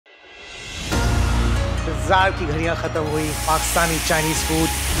इंतजार की घड़ियां खत्म हुई. Pakistani Chinese food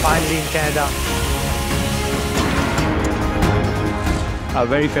finally in Canada. A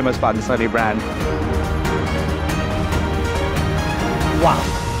very famous Pakistani brand. Wow.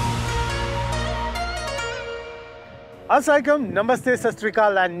 Assalamualaikum, Namaste, Sat Sri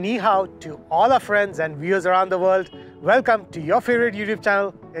Akal and Ni Hao to all our friends and viewers around the world. Welcome to your favorite YouTube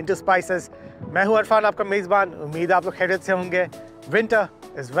channel, Into Spices. मैं हूं अरफान, आपका मेज़बान. उम्मीद आप लोग खैरियत से होंगे. Winter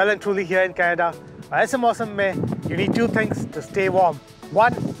is well and truly here in Canada. और ऐसे मौसम में you need two things to stay warm.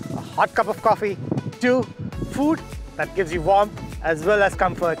 One, a hot cup of coffee. Two, food that gives you warmth as well as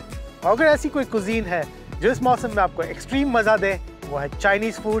comfort. और अगर ऐसी कोई cuisine है जो इस मौसम में आपको extreme मज़ा दे, वो है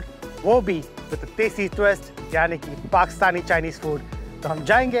Chinese food, वो भी with a tasty twist, यानी कि Pakistani Chinese food. तो हम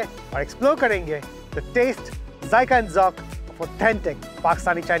जाएंगे और explore करेंगे the taste, JICA and ज़ौक़ of authentic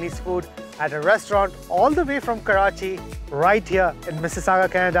Pakistani Chinese food at a restaurant all the way from Karachi, right here in Mississauga,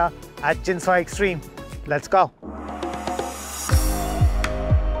 Canada, at Ginsoy Extreme. Let's go.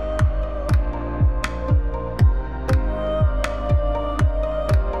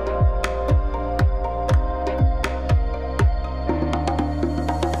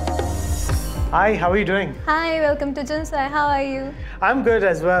 Hi, how are you doing? Hi, welcome to Ginsoy. How are you? I'm good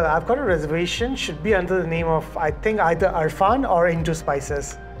as well. I've got a reservation. Should be under the name of, I think, either Arfan or Into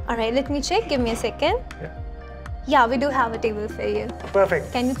Spices. All right, let me check. Give me a second. Yeah, we do have a table for you.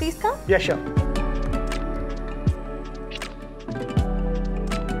 Perfect. Can you please come? Yeah, sure.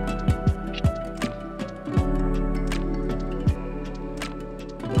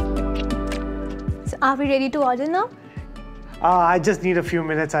 So are we ready to order now? I just need a few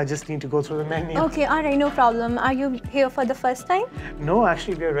minutes. I just need to go through the menu. Okay, all right, no problem. Are you here for the first time? No,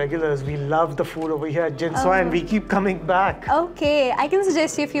 actually, we're regulars. We love the food over here at Ginsoy and we keep coming back. Okay, I can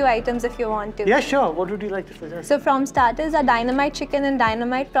suggest you a few items if you want to. Yeah, sure. What would you like to suggest? So from starters, our dynamite chicken and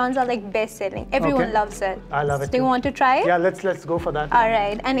dynamite prawns are like best selling. Everyone loves it. I love it Do you too. want to try it? Yeah, let's go for that. All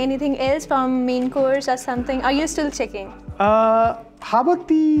right, and anything else from main course or something? Are you still checking? How about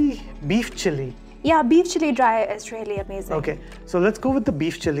the beef chili? Yeah, beef chili dry is really amazing. Okay, so let's go with the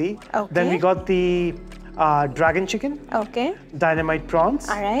beef chili. Okay. Then we got the dragon chicken. Okay. Dynamite prawns.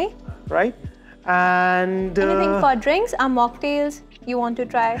 All right. Right? And Anything for drinks or mocktails you want to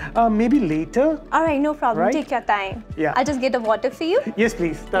try? maybe later. All right, no problem. Right? Take your time. Yeah. I'll just get a water for you. Yes,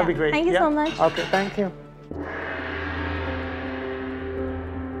 please. That'd be great. Thank you so much. Okay, thank you.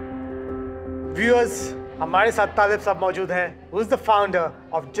 Viewers, हमारे साथ तालिब साहब मौजूद हैं. Who's the founder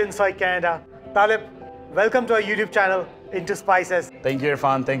of Ginsoy Canada? Talib, welcome to our YouTube channel, Into Spices. Thank you,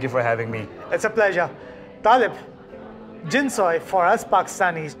 Irfan. Thank you for having me. It's a pleasure. Talib, Ginsoy, for us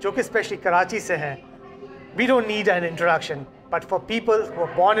Pakistanis, जो कि especially Karachi से हैं, we don't need an introduction. But for people who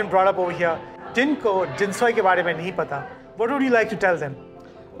are born and brought up over here, जिनको Ginsoy के बारे में नहीं पता, what would you like to tell them?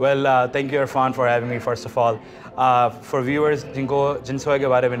 Well, thank you, Irfan, for having me, first of all. For viewers जिनको Ginsoy के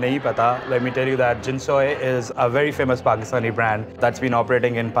बारे में नहीं पता, let me tell you that Ginsoy is a very famous Pakistani brand that's been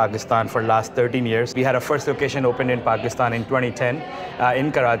operating in Pakistan for the last 13 years. We had our first location opened in Pakistan in 2010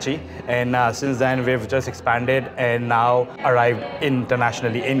 in Karachi, and since then we've just expanded and now arrived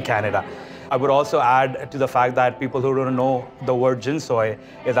internationally in Canada. I would also add to the fact that people who don't know the word Ginsoy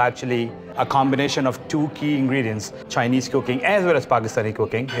is actually a combination of two key ingredients, Chinese cooking as well as Pakistani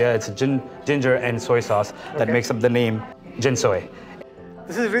cooking. Yeah, it's ginger and soy sauce that makes up the name Ginsoy.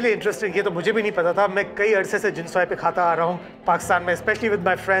 This is really interesting. ये तो मुझे भी नहीं पता था. मैं कई अरसे से Ginsoy पे खाता आ रहा हूँ पाकिस्तान में, especially with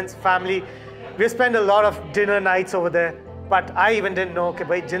my friends, family. We spend a lot of dinner nights over there. But I even didn't know that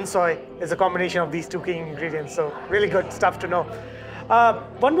Ginsoy is a combination of these two key ingredients. So really good stuff to know.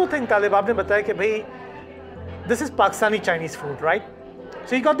 One more thing, Talib, आपने बताया कि भाई, this is Pakistani Chinese food, right?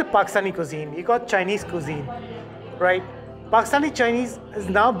 So you got the Pakistani cuisine, you got Chinese cuisine, right? Pakistani Chinese has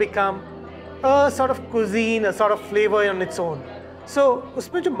now become a sort of cuisine, a sort of flavor on its own. So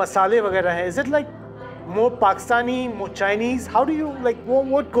उसमें जो मसाले वगैरह हैं, is it like more Pakistani, more Chinese? How do you like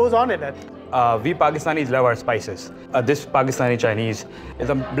what goes on in it? We Pakistanis love our spices. This Pakistani Chinese is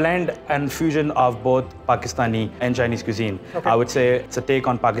a blend and fusion of both Pakistani and Chinese cuisine. I would say it's a take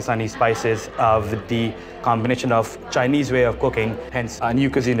on Pakistani spices with the combination of Chinese way of cooking. Hence, a new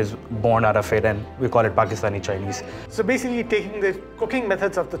cuisine is born out of it, and we call it Pakistani Chinese. So basically taking the cooking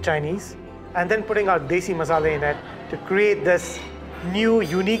methods of the Chinese and then putting our desi masala in it to create this new,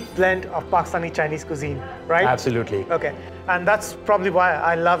 unique blend of Pakistani Chinese cuisine, right? Absolutely. Okay, and that's probably why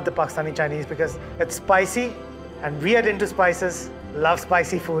I love the Pakistani Chinese, because it's spicy, and we are into spices, love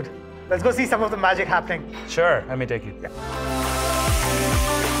spicy food. Let's go see some of the magic happening. Sure, let me take you.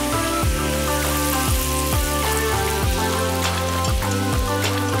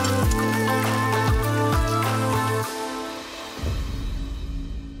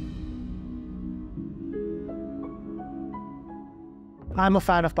 I'm a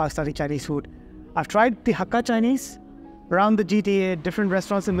fan of Pakistani Chinese food. I've tried the Halal Chinese around the GTA, different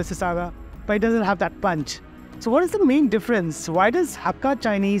restaurants in Mississauga, but it doesn't have that punch. So what is the main difference? Why does Halal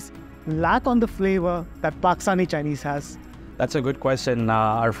Chinese lack on the flavor that Pakistani Chinese has? That's a good question,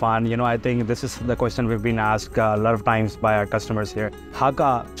 Arfan. You know, I think this is the question we've been asked a lot of times by our customers here.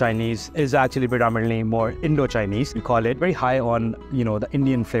 Hakka Chinese is actually predominantly more Indo-Chinese. We call it very high on, the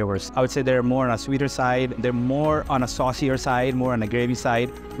Indian flavors. I would say they're more on a sweeter side. They're more on a saucier side, more on a gravy side.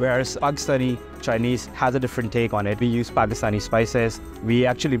 Whereas Pakistani Chinese has a different take on it. We use Pakistani spices. We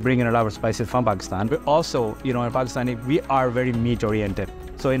actually bring in a lot of spices from Pakistan. But also, in Pakistani, we are very meat oriented.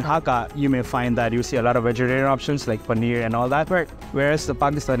 So in Hakka, you may find that you see a lot of vegetarian options like paneer and all that. Whereas the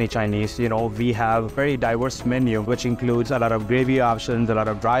Pakistani Chinese, we have a very diverse menu, which includes a lot of gravy options, a lot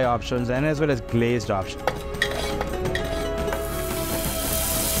of dry options, and as well as glazed options.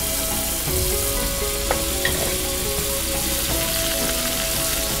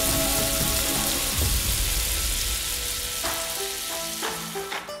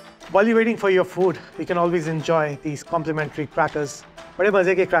 While you're waiting for your food, you can always enjoy these complimentary crackers. Bade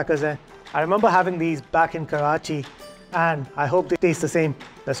maze ke crackers hain. I remember having these back in Karachi, and I hope they taste the same.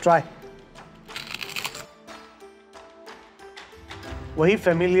 Let's try. वही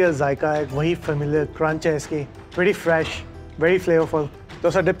familiar जायका है, वही familiar crunch है इसकी. Pretty fresh, very flavorful.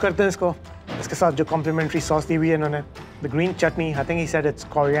 तो sir dip करते हैं इसको. इसके साथ जो complimentary sauce दी हुई है इन्होंने. The green chutney, I think he said it's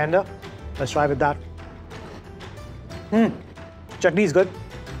coriander. Let's try with that. Chutney is good.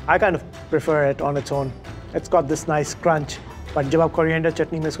 I kind of prefer it on its own. It's got this nice crunch. But जब आप coriander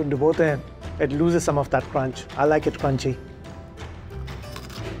chutney में इसको डुबोते हैं, it loses some of that crunch. I like it crunchy.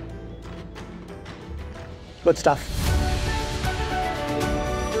 Good stuff.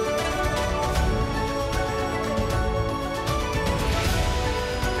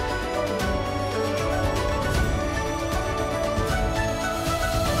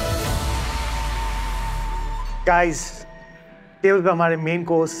 Guys, table पे हमारे main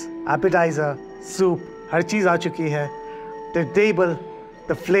course, appetiser, soup, हर चीज़ आ चुकी है. The table,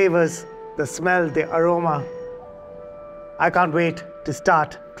 the flavors, the smell, the aroma. I can't wait to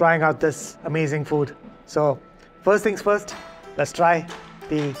start trying out this amazing food. So, first things first, let's try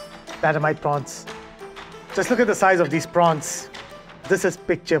the dynamite prawns. Just look at the size of these prawns. This is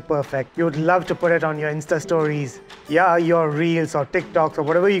picture perfect. You would love to put it on your Insta stories, your reels or TikToks or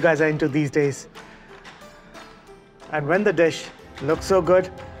whatever you guys are into these days. And when the dish looks so good,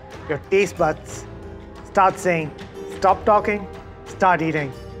 your taste buds start saying, stop talking, start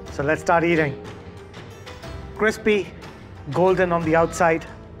eating. So let's start eating. Crispy, golden on the outside,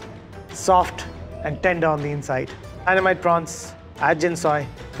 soft and tender on the inside. Dynamite prawns, add Ginsoy.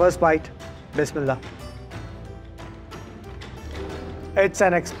 First bite, Bismillah. It's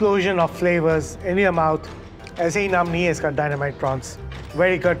an explosion of flavors in your mouth. ऐसे ही नाम नहीं है इसका dynamite prawns.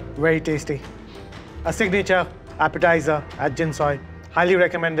 Very good, very tasty. A signature appetizer at Ginsoy. Highly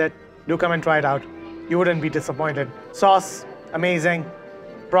recommend it. Do come and try it out. You wouldn't be disappointed. Sauce, amazing.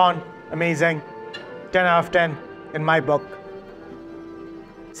 Prawn, amazing. 10 out of 10 in my book.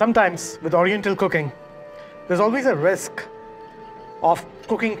 Sometimes with Oriental cooking, there's always a risk of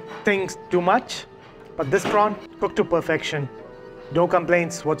cooking things too much, but this prawn cooked to perfection. No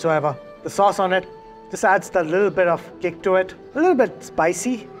complaints whatsoever. The sauce on it just adds that little bit of kick to it. A little bit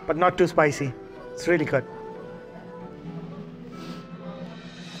spicy, but not too spicy. It's really good.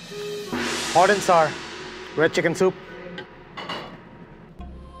 Hot and sour red chicken soup.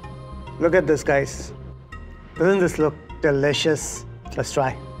 Look at this, guys. Doesn't this look delicious? Let's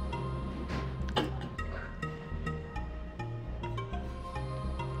try.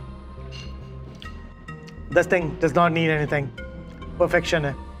 This thing does not need anything. Perfection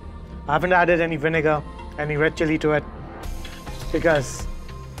hai. I haven't added any vinegar, any red chili to it, because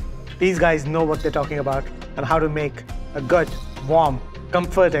these guys know what they're talking about and how to make a good, warm,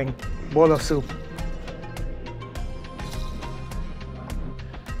 comforting bowl of soup.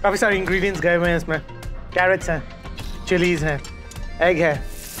 काफी सारे ingredients गए हुए हैं इसमें. Carrots हैं, chilies हैं, egg है,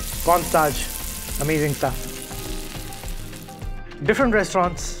 cornstarch, amazing stuff. Different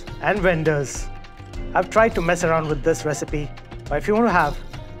restaurants and vendors have tried to mess around with this recipe, but if you want to have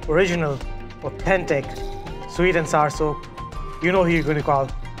original, authentic, sweet and sour soup, you know who you're going to call.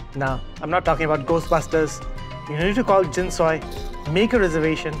 Now, I'm not talking about Ghostbusters. You need to call Ginsoy, make a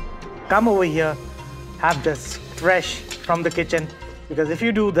reservation, come over here, have this fresh from the kitchen. Because if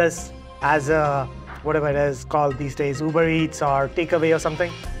you do this as a, whatever it is called these days, Uber Eats or takeaway or something,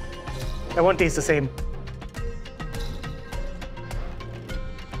 it won't taste the same.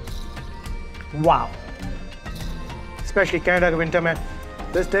 Wow. Especially Canada winter mein,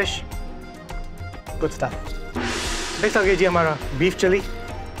 this dish, good stuff. Next आ गई जी हमारा beef chili,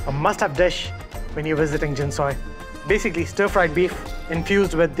 a must-have dish when you're visiting Ginsoy. Basically stir-fried beef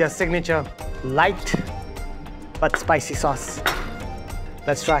infused with their signature light but spicy sauce.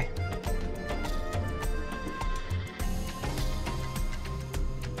 Let's try.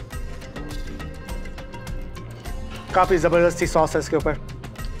 काफी जबरदस्ती sauce है इसके ऊपर,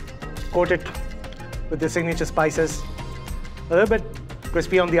 coated with the signature spices, a little bit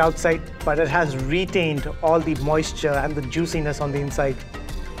crispy on the outside, but it has retained all the moisture and the juiciness on the inside.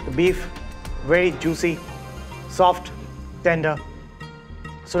 The beef, very juicy, soft, tender.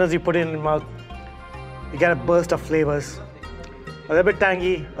 As soon as you put it in your mouth, you get a burst of flavors. A little bit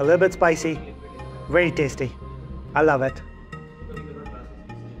tangy, a little bit spicy, very tasty. I love it.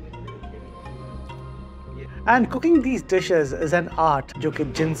 And cooking these dishes is an art जो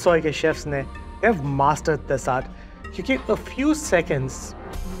कि Ginsoy के chefs ने have mastered this art. क्योंकि a few seconds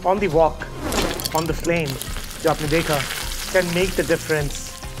on the wok, on the flame जो आपने देखा can make the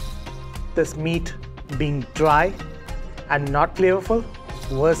difference. This meat being dry and not flavorful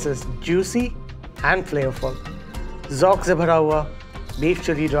versus juicy and flavorful. Zauq से भरा हुआ beef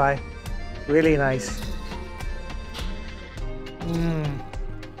chili dry, really nice.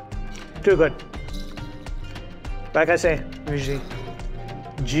 Too good. Like I say, usually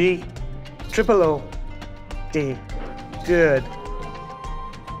G-O-O-D. Good.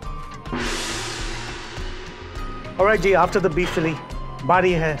 Alright G, after the beef chili,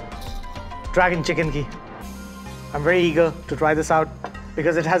 bari hai dragon chicken ki. I'm very eager to try this out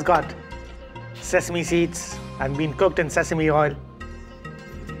because it has got sesame seeds and been cooked in sesame oil.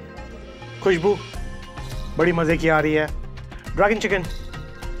 Khushbu badi maze ki aa rahi hai. Dragon chicken,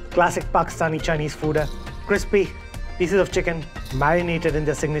 classic Pakistani Chinese food hai. Crispy pieces of chicken marinated in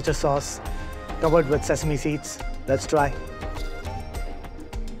their signature sauce, covered with sesame seeds. Let's try.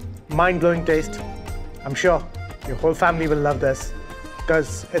 Mind-blowing taste. I'm sure your whole family will love this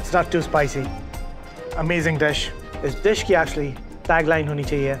because it's not too spicy. Amazing dish. This dish ki actually tagline honi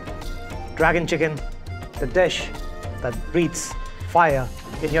chahiye. Dragon chicken, the dish that breathes fire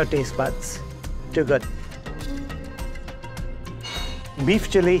in your taste buds. Too good. Beef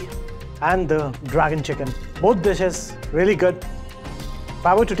chili and the dragon chicken. Both dishes really good. If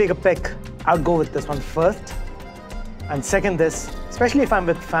I were to take a pick, I would go with this one first. And second this, especially if I'm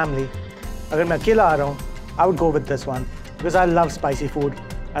with family. Agar main akela aa raha hu, I would go with this one because I love spicy food.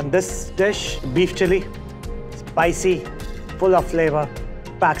 And this dish, beef chili, spicy, full of flavor,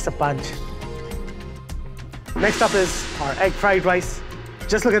 packs a punch. Next up is our egg fried rice.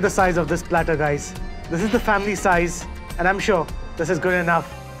 Just look at the size of this platter, guys. This is the family size, and I'm sure this is good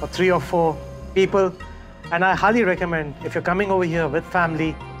enough for 3 or 4 people. And I highly recommend, if you're coming over here with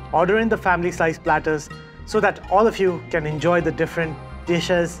family, order in the family size platters so that all of you can enjoy the different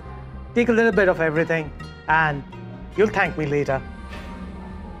dishes, take a little bit of everything, and you'll thank me later.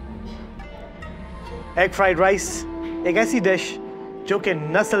 Egg fried rice, एक ऐसी dish जो कि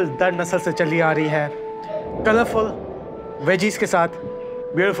नस्ल दर नस्ल से चली आ रही है. Colorful veggies के साथ,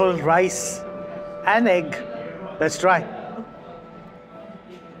 beautiful rice and egg. Let's try.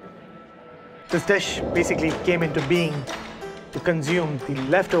 This dish basically came into being to consume the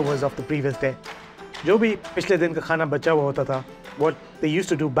leftovers of the previous day. जो भी पिछले दिन का खाना बचा हुआ होता था, what they used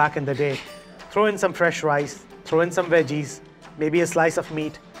to do back in the day, throw in some fresh rice, throw in some veggies, maybe a slice of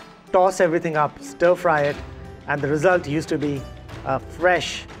meat, toss everything up, stir fry it, and the result used to be a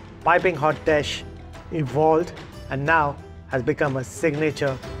fresh, piping hot dish, evolved and now has become a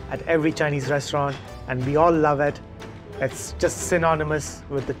signature at every Chinese restaurant, and we all love it. It's just synonymous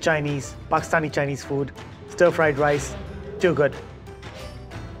with the Chinese, Pakistani Chinese food, stir-fried rice, too good.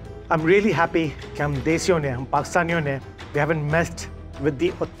 I'm really happy कि हम देसियों ने, हम पाकिस्तानियों ने, we haven't messed with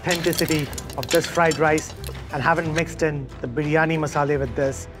the authenticity of this fried rice and haven't mixed in the biryani masale with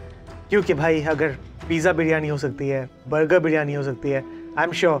this. क्योंकि भाई अगर pizza biryani हो सकती है, burger biryani हो सकती है,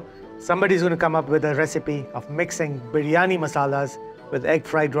 I'm sure somebody's going to come up with a recipe of mixing biryani masalas with egg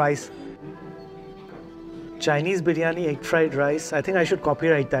fried rice. Chinese biryani, egg fried rice. I think I should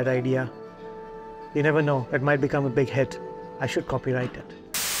copyright that idea. You never know, it might become a big hit. I should copyright it.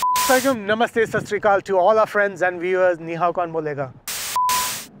 Namaste, Sat Sri Akal to all our friends and viewers. Ni hao kaun bolega?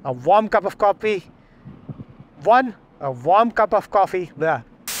 A warm cup of coffee. A warm cup of coffee. Blah.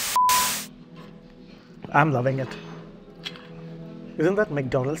 I'm loving it. Isn't that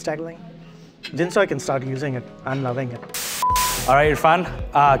McDonald's tagline? Ginsoy can start using it. I'm loving it. Alright Irfan,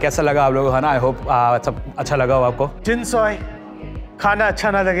 कैसा लगा आप लोगों को खाना? I hope सब अच्छा लगा हो आपको. Ginsoy, खाना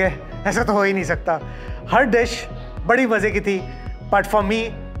अच्छा ना लगे ऐसा तो हो ही नहीं सकता. हर dish बड़ी मजे की थी. But for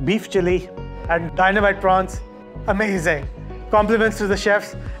me, beef chili and dynamite prawns, amazing. Compliments to the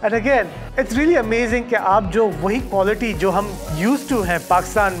chefs. And again, it's really amazing कि आप जो वही quality जो हम used to हैं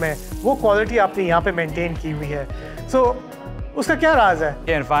पाकिस्तान में, वो quality आपने यहाँ पे maintain की हुई है. So उसका क्या राज है?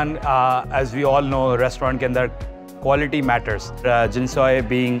 Yeah, Irfan, as we all know, restaurant के अंदर quality matters. Ginsoy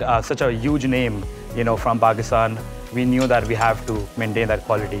being such a huge name, you know, from Pakistan, we knew that we have to maintain that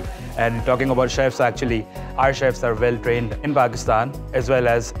quality. And talking about chefs, actually, our chefs are well trained in Pakistan as well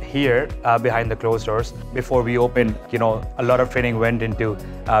as here behind the closed doors. Before we opened, you know, a lot of training went into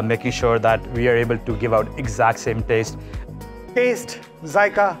making sure that we are able to give out exact same taste. Taste,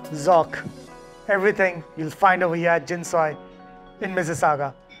 Zaika, Zok, everything you'll find over here at Ginsoy in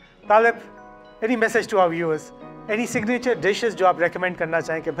Mississauga. Talib, any message to our viewers? Any signature dishes जो आप recommend करना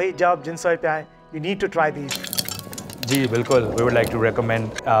चाहें कि भाई जब आप Ginsoy पे आएं, you need to try these? Ji, bilkul. We would like to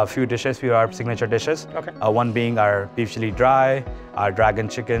recommend a few dishes, few our signature dishes. Okay. One being our beef chili dry, our dragon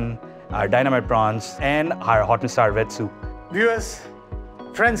chicken, our dynamite prawns, and our hot and sour red soup. Viewers,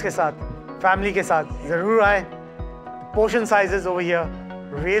 friends के साथ, family के साथ ज़रूर आएं. Portion sizes over here,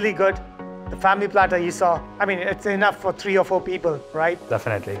 really good. The family platter you saw, I mean, it's enough for 3 or 4 people, right?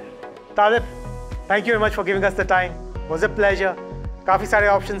 Definitely. Talib, thank you very much for giving us the time. It was a pleasure. काफ़ी सारे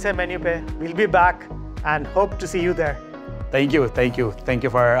options हैं menu पे. We'll be back and hope to see you there. Thank you, thank you. Thank you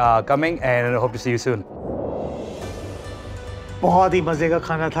for coming and hope to see you soon. बहुत ही मज़े का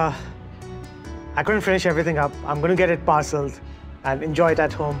खाना था. I couldn't finish everything up. I'm going to get it parceled and enjoy it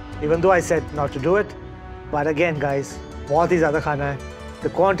at home, even though I said not to do it. But again, guys, बहुत ही ज़्यादा खाना है. The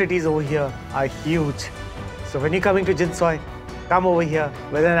quantities over here are huge. So when you're coming to Ginsoy, come over here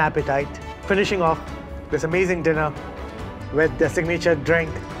with an appetite. Finishing off this amazing dinner with the signature drink,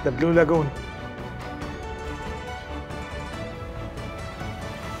 the Blue Lagoon.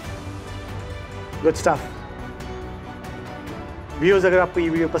 Good stuff. Viewers, अगर आपको ये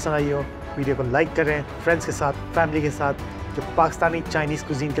video पसंद आई हो, video को like करें, friends के साथ, family के साथ, जो पाकिस्तानी चाइनीज़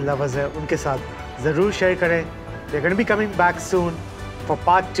कुजीन के लवर्स हैं, उनके साथ ज़रूर शेयर करें. We're going to be coming back soon for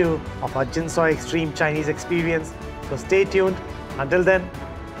part 2 of our Ginsoy Extreme Chinese experience. So stay tuned. Until then,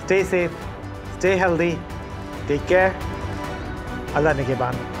 stay safe, stay healthy, take care. Allah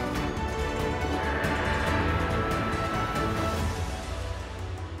Nigeban.